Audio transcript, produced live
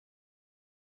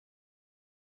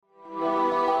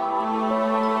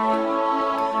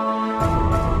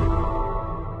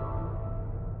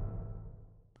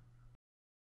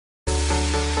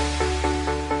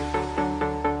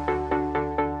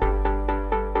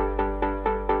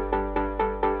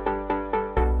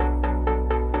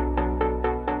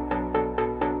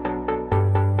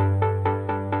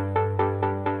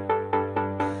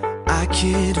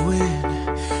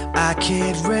I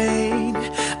can't reign.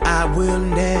 I will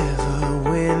never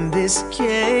win this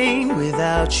game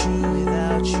without you,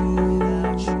 without you,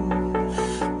 without you,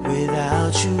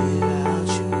 without you,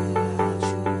 without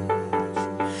you.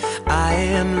 I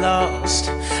am lost,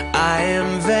 I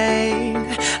am vain.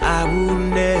 I will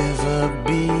never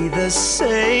be the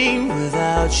same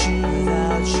without you,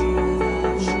 without you,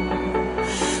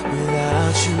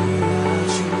 without you,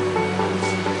 without you.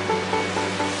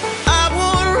 I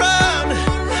won't run,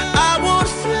 I won't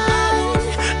fly.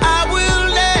 I will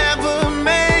never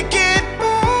make it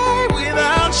by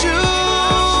without you,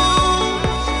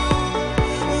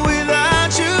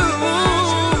 without you.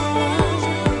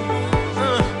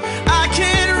 I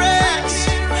can't rest,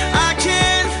 I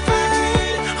can't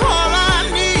fight. All I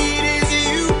need is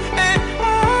you and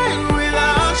I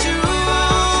without you,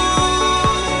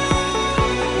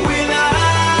 without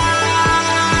you.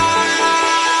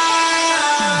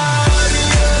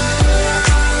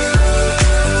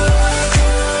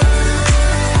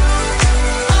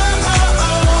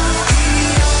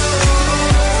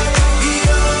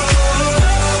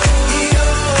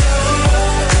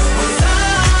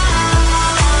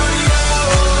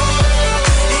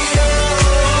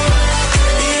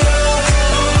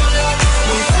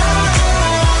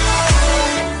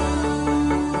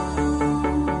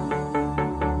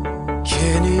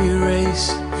 Can't erase,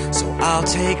 so I'll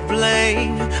take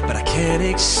blame, but I can't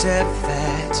accept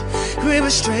that we're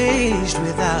estranged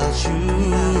without you,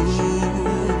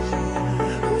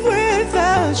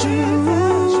 without you.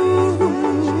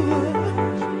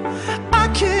 I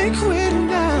can't quit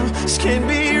now, this can't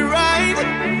be right.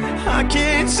 I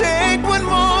can't take one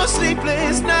more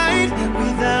sleepless night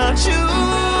without you,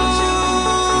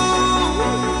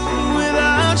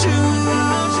 without you.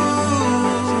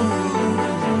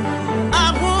 I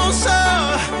won't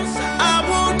soar, I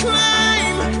won't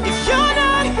climb. If you're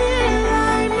not here,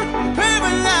 I'm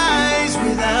paralyzed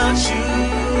without you,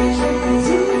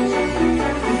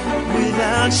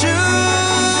 without you.